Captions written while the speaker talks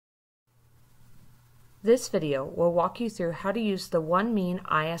This video will walk you through how to use the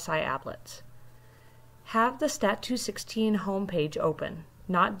OneMeanApplets. Have the Stat216 homepage open,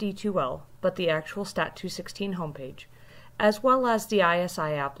 not D2L, but the actual Stat216 homepage, as well as the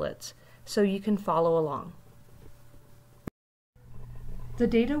Applets, so you can follow along. The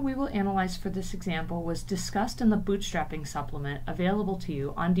data we will analyze for this example was discussed in the bootstrapping supplement available to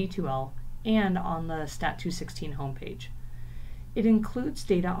you on D2L and on the Stat216 homepage. It includes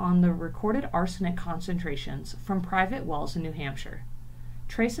data on the recorded arsenic concentrations from private wells in New Hampshire.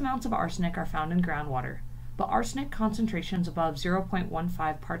 Trace amounts of arsenic are found in groundwater, but arsenic concentrations above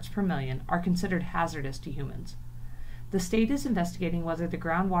 0.15 parts per million are considered hazardous to humans. The state is investigating whether the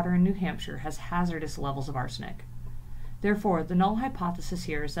groundwater in New Hampshire has hazardous levels of arsenic. Therefore, the null hypothesis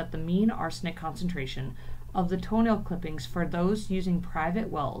here is that the mean arsenic concentration of the toenail clippings for those using private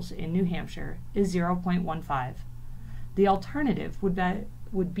wells in New Hampshire is 0.15. The alternative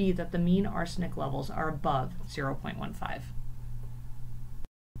would be that the mean arsenic levels are above 0.15.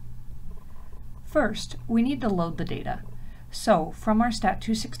 First, we need to load the data. So, from our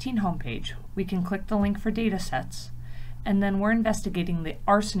Stat216 homepage, we can click the link for datasets, and then we're investigating the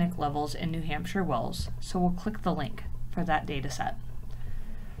arsenic levels in New Hampshire wells, so we'll click the link for that dataset.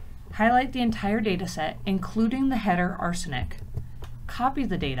 Highlight the entire dataset, including the header arsenic, copy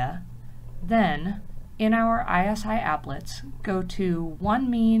the data, then in our Applets, go to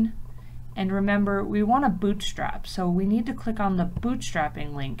OneMean, and remember we want to bootstrap, so we need to click on the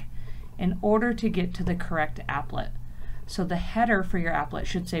bootstrapping link in order to get to the correct applet. So the header for your applet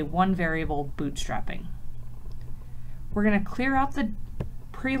should say one variable bootstrapping. We're going to clear out the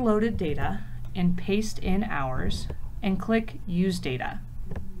preloaded data and paste in ours and click Use Data.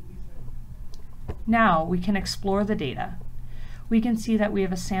 Now we can explore the data. We can see that we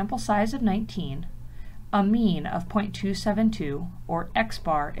have a sample size of 19, a mean of 0.272, or x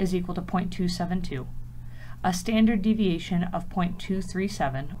bar is equal to 0.272, a standard deviation of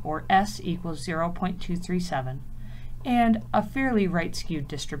 0.237, or s equals 0.237, and a fairly right-skewed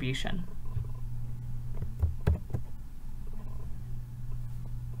distribution.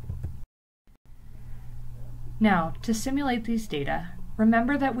 Now, to simulate these data,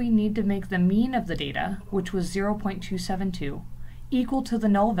 remember that we need to make the mean of the data, which was 0.272, equal to the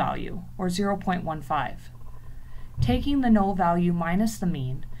null value, or 0.15. Taking the null value minus the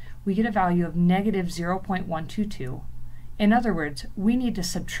mean, we get a value of negative 0.122. In other words, we need to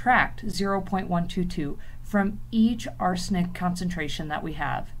subtract 0.122 from each arsenic concentration that we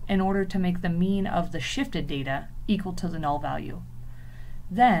have in order to make the mean of the shifted data equal to the null value.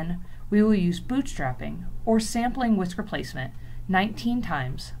 Then, we will use bootstrapping, or sampling with replacement, 19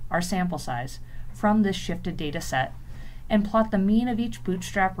 times our sample size from this shifted data set, and plot the mean of each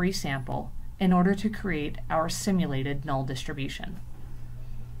bootstrap resample in order to create our simulated null distribution.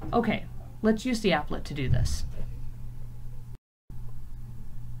 Okay, let's use the applet to do this.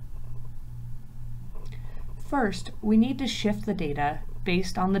 First, we need to shift the data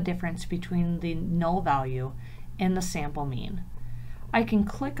based on the difference between the null value and the sample mean. I can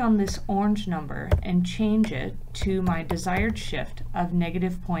click on this orange number and change it to my desired shift of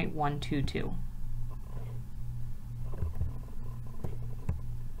negative 0.122.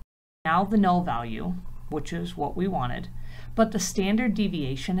 Now the null value, which is what we wanted, but the standard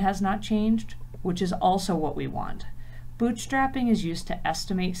deviation has not changed, which is also what we want. Bootstrapping is used to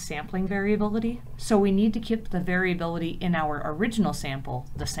estimate sampling variability, so we need to keep the variability in our original sample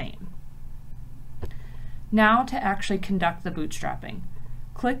the same. Now to actually conduct the bootstrapping,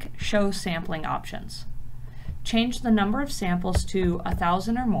 click Show Sampling Options. Change the number of samples to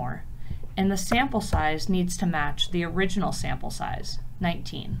 1,000 or more, and the sample size needs to match the original sample size,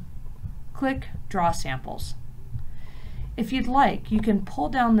 19. Click Draw Samples. If you'd like, you can pull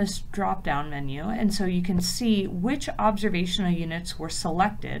down this drop-down menu, and so you can see which observational units were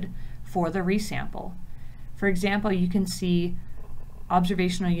selected for the resample. For example, you can see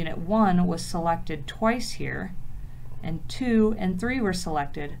observational unit 1 was selected twice here, and 2 and 3 were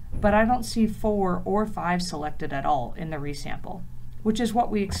selected, but I don't see 4 or 5 selected at all in the resample, which is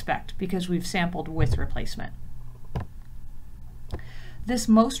what we expect because we've sampled with replacement. This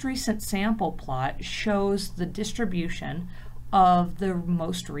most recent sample plot shows the distribution of the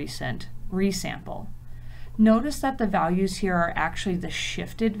most recent resample. Notice that the values here are actually the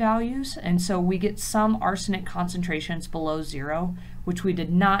shifted values, and so we get some arsenic concentrations below 0, which we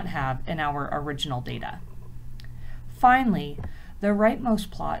did not have in our original data. Finally, the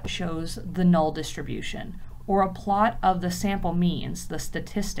rightmost plot shows the null distribution, or a plot of the sample means, the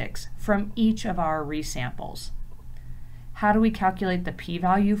statistics, from each of our resamples. How do we calculate the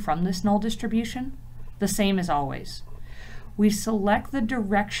p-value from this null distribution? The same as always. We select the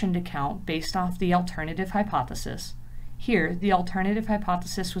direction to count based off the alternative hypothesis. Here, the alternative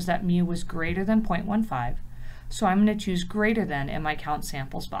hypothesis was that mu was greater than 0.15, so I'm going to choose greater than in my count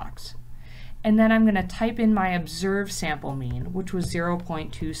samples box. And then I'm going to type in my observed sample mean, which was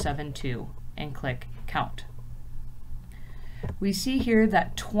 0.272, and click count. We see here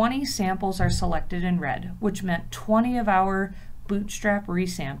that 20 samples are selected in red, which meant 20 of our bootstrap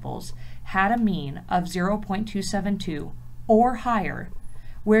resamples had a mean of 0.272 or higher,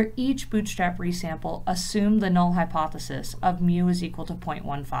 where each bootstrap resample assumed the null hypothesis of mu is equal to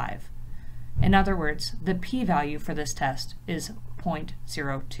 0.15. In other words, the p-value for this test is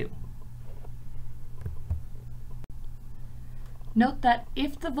 0.02. Note that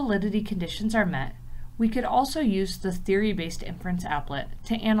if the validity conditions are met, we could also use the theory-based inference applet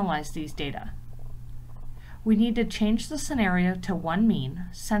to analyze these data. We need to change the scenario to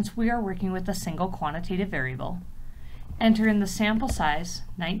OneMean since we are working with a single quantitative variable. Enter in the sample size,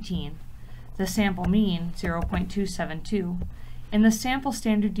 19, the sample mean, 0.272, and the sample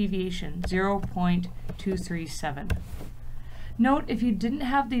standard deviation, 0.237. Note if you didn't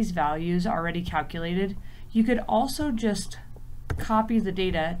have these values already calculated, you could also just copy the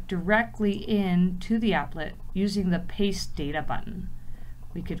data directly into the applet using the Paste Data button.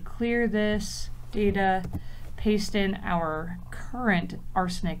 We could clear this data, paste in our current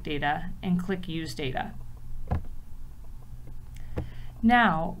arsenic data, and click Use Data.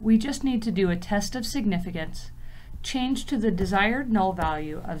 Now, we just need to do a test of significance, change to the desired null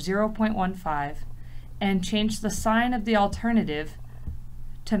value of 0.15, and change the sign of the alternative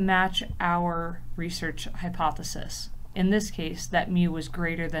to match our research hypothesis. In this case, that mu was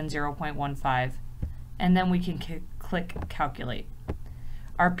greater than 0.15, and then we can click Calculate.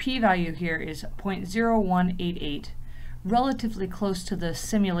 Our p-value here is 0.0188, relatively close to the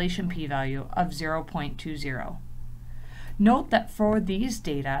simulation p-value of 0.20. Note that for these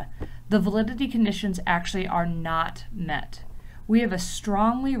data, the validity conditions actually are not met. We have a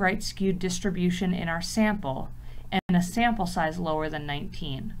strongly right-skewed distribution in our sample and a sample size lower than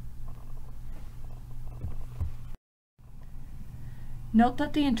 19. Note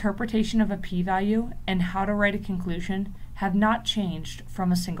that the interpretation of a p-value and how to write a conclusion have not changed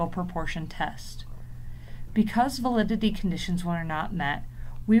from a single proportion test. Because validity conditions were not met,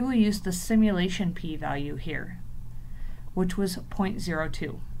 we will use the simulation p-value here, which was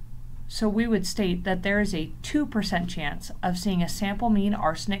 0.02. So we would state that there is a 2% chance of seeing a sample mean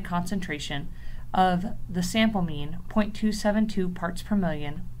arsenic concentration of the sample mean 0.272 parts per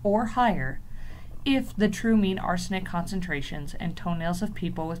million or higher if the true mean arsenic concentrations in toenails of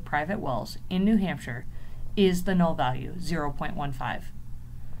people with private wells in New Hampshire is the null value, 0.15.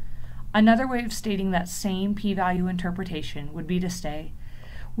 Another way of stating that same p-value interpretation would be to say,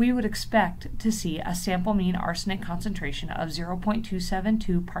 we would expect to see a sample mean arsenic concentration of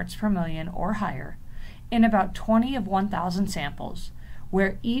 0.272 parts per million or higher in about 20 of 1,000 samples,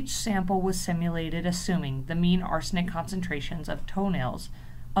 where each sample was simulated assuming the mean arsenic concentrations of toenails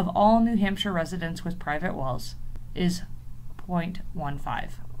of all New Hampshire residents with private wells is 0.15.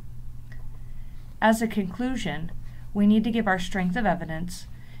 As a conclusion, we need to give our strength of evidence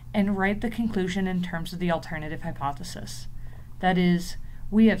and write the conclusion in terms of the alternative hypothesis. That is,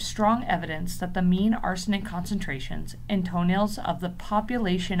 we have strong evidence that the mean arsenic concentrations in toenails of the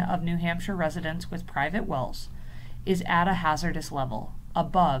population of New Hampshire residents with private wells is at a hazardous level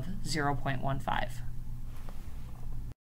above 0.15.